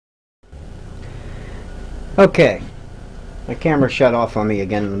Okay, my camera shut off on me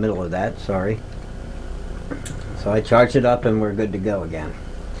again in the middle of that, sorry. So I charged it up and we're good to go again.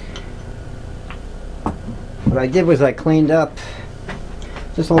 What I did was I cleaned up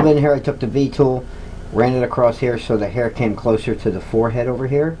just a little bit in here. I took the V-tool, ran it across here so the hair came closer to the forehead over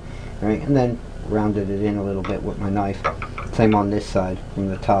here, right? And then rounded it in a little bit with my knife. Same on this side from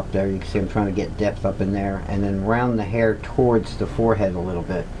the top there. You can see I'm trying to get depth up in there, and then round the hair towards the forehead a little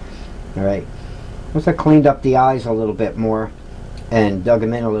bit. Alright, once I cleaned up the eyes a little bit more and dug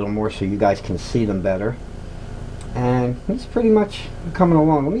them in a little more so you guys can see them better, and it's pretty much coming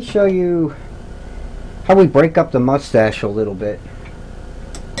along. Let me show you how we break up the mustache a little bit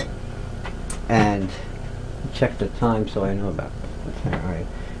and check the time so I know about it. Alright,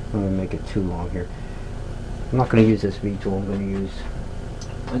 I'm going to make it too long here. I'm not going to use this V-tool. I'm going to use,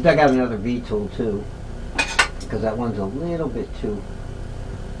 I dug out another V-tool too, because that one's a little bit too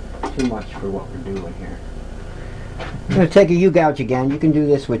much for what we're doing here. I'm going to take a U-gouge again. You can do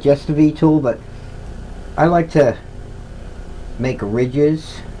this with just the V-tool, but I like to make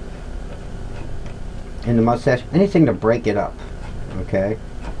ridges in the mustache, anything to break it up. Okay,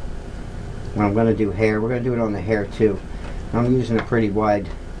 when I'm going to do hair, we're going to do it on the hair too. I'm using a pretty wide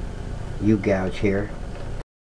U-gouge here.